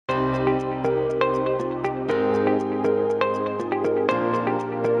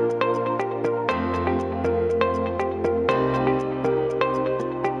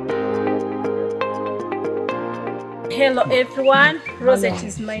Hello everyone, Rosette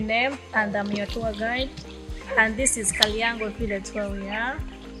is my name and I'm your tour guide. And this is Kalyango village where we are.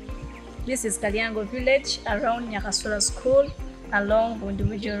 This is Kalyango village around Nyakasura school along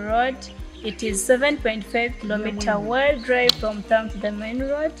Individual Road. It is 7.5 kilometer wide drive from town to the main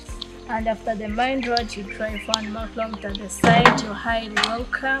road. And after the main road, you drive 1 more kilometer to the side. You're highly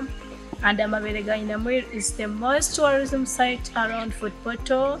welcome. And Amaberegainamir is the most tourism site around Fort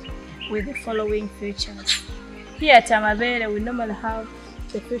Portal with the following features. Here at Amabere, we normally have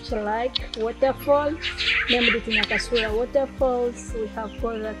the feature like waterfall, named it Nyakasura waterfalls. We have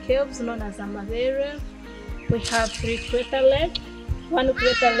polar caves known as Amabere. We have 3 crater lakes. One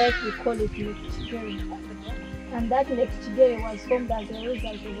crater lake, we call it Lake Chigere. And that Lake Chigere was formed as a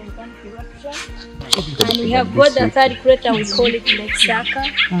result of volcanic eruption. And we have got the 3rd crater, we call it Lake Saka.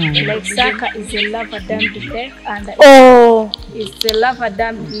 Lake Saka is a lava-dammed lake, and it's a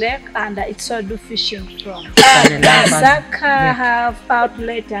lava-dammed lake, and it's all do fishing from. Lake Saka have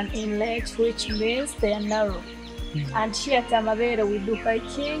outlet and inlet, which means they are narrow. And here at Amabere, we do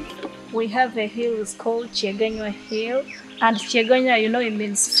hiking. We have a hill called Chiegenywa Hill, and Chiegenywa, you know, it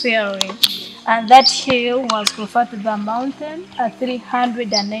means fairing. And that hill was referred to the mountain at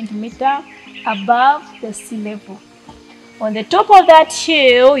 390 meters above the sea level. On the top of that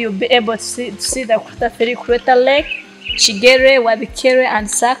hill, you'll be able to see the 3 crater lake, Chigere, Wabikere, and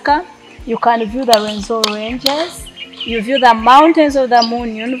Saka. You can view the Renzo Ranges. You view the mountains of the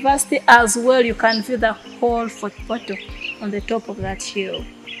Moon University as well. You can view the whole Fort Portal on the top of that hill.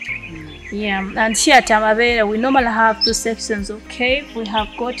 Yeah, and here at Amabere, we normally have 2 sections of cave. We have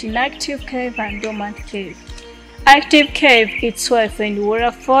got inactive cave and dormant cave. Active cave, it's where I find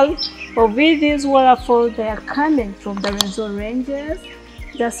waterfall. But with these waterfalls, they are coming from the Renzo Ranges,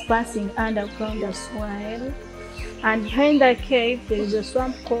 just passing underground as well. And behind the cave, there is a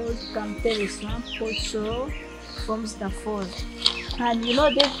swamp called Kamtere Swamp, also forms the fall. And you know,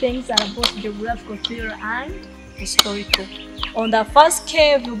 these things are both geographical theory and historical. On the first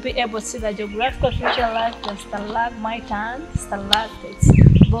cave, you'll be able to see the geographical feature like the stalagmite and stalactites.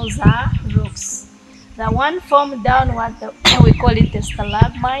 Those are rocks. The one formed downward, we call it the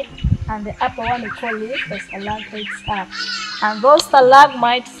stalagmite, and the upper one we call it the stalactites up. And those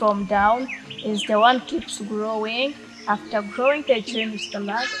stalagmite from down is the one keeps growing. After growing, they change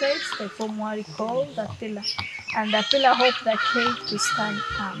stalactites, they form what we call the pillar. And the pillar helps the cave to stand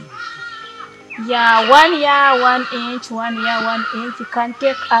firm. Yeah, 1 year, 1 inch, 1 year, 1 inch. It can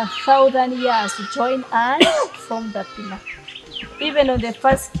take 1,000 years to join and form the pillar. Even on the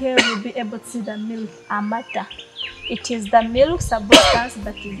first cave, you'll be able to see the milk amata. It is the milk substance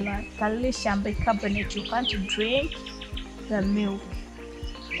that is like calcium bicarbonate. You can't drink the milk.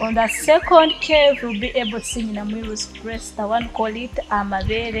 On the second cave, you'll be able to see Nyamiru's breast. The one called it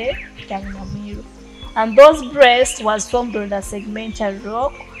Amabere Nyamiru. And those breasts was formed on the segmental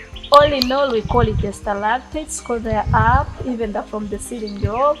rock. All in all, we call it the stalactites because they are up even from the ceiling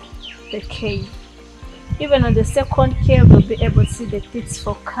of the cave. Even on the second cave, we'll be able to see the teats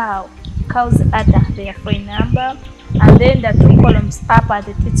for cow. Cows udder, they are 4 in number. And then the 2 columns up are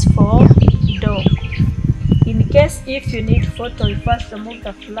the teats for dog. In case if you need photo, you first remove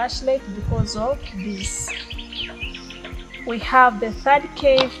the flashlight because of this. We have the 3rd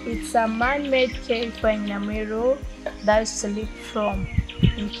cave. It's a man-made cave for Nyamiru that is to live from.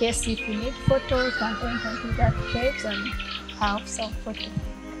 In case if you need photos, you can enter into that cave and have some photos.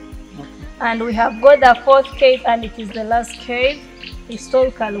 And we have got the 4th cave, and it is the last cave.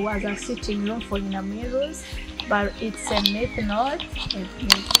 Historically was a sitting room for Nyamirus, but it's a myth, not a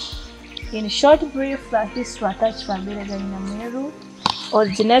myth. In short brief, the history attached to Nyamiru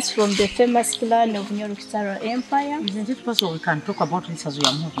originates from the famous clan of Nyorukitara Empire. Isn't it possible we can talk about this as we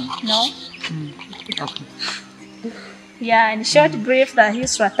are moving? No. Okay. Yeah, in short brief, the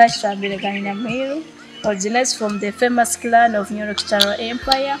history attached to Nyamiru originates from the famous clan of Nyorukitara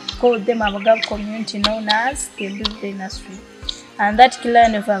Empire called the Abagab community known as the Mbiru dynasty. And that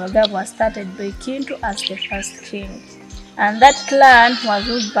clan of Abagab was started by Kintu as the first king. And that clan was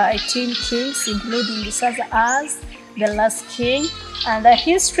ruled by 18 kings, including Isaza as the last king. And the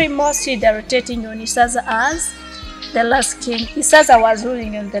history mostly rotating on Isaza as the last king. Isaza was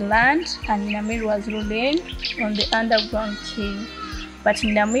ruling on the land, and Nyamiru was ruling on the underground king. But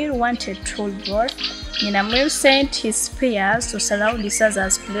Nyamiru wanted to rule both. Nyamiru sent his spears to surround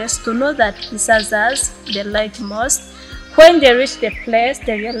Isaza's place to know that Isaza's they liked most. When they reached the place,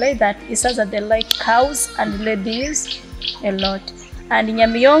 they realized that Isaza they liked cows and ladies a lot. And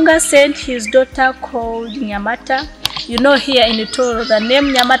Nyamiyonga sent his daughter called Nyamata. You know, here in Toro, the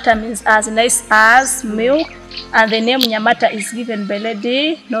name Nyamata means as nice as milk, and the name Nyamata is given by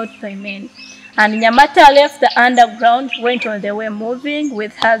lady, not by men. And Nyamata left the underground, went on the way moving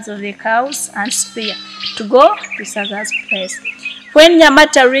with herds of the cows and spear to go to Saza's place. When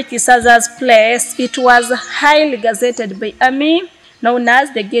Nyamata reached Saza's place, it was highly gazetted by Ami, known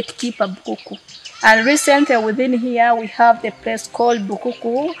as the gatekeeper Bukuku. And recently within here we have the place called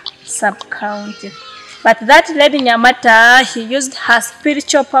Bukuku sub-county. But that lady Nyamata, he used her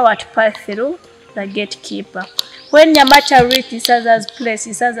spiritual power to pass through the gatekeeper. When Nyamata reached Isaza's place,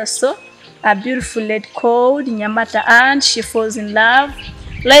 Isaza saw a beautiful lady called Nyamata and she falls in love.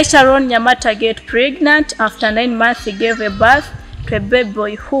 Later on, Nyamata get pregnant. After 9 months, he gave a birth to a baby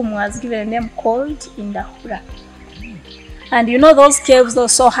boy whom was given a name called Indahura. And you know those caves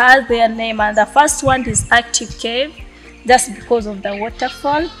also have their name, and the first one is Active Cave, just because of the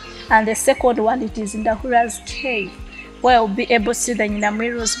waterfall, and the second one it is Indahura's Cave, where you'll be able to see the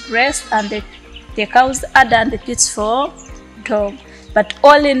Nyinamiru's breast and the cow's udder and the pits for dog. But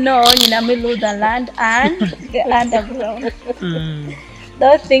all in all, Nyinamiru, the land and the underground.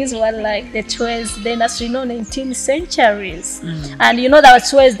 Those things were like the Chwez dynasty, 19th centuries. And you know that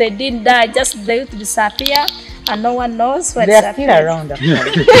Chwez, they didn't die, just they used to disappear. And no one knows what's happening. They are still around.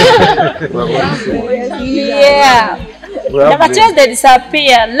 Yeah. But once they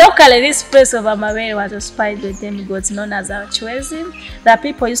disappear, locally this place of Amawere was occupied by demigods known as our Chwezi. The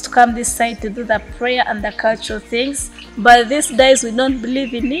people used to come this side to do the prayer and the cultural things. But these days we don't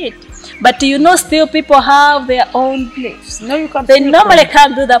believe in it. But you know, still people have their own beliefs. They normally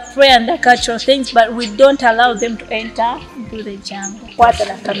come do the prayer and the cultural things, but we don't allow them to enter into the jungle. What are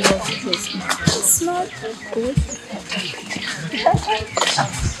the It's not good.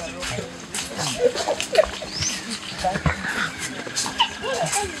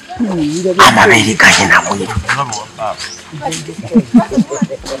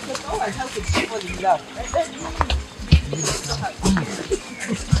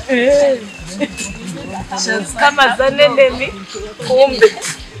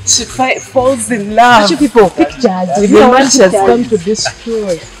 She falls in love. Show people pictures. With the man she has come to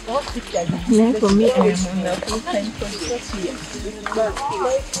destroy. For me,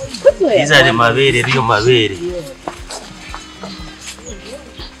 these are the mavere, real mavere.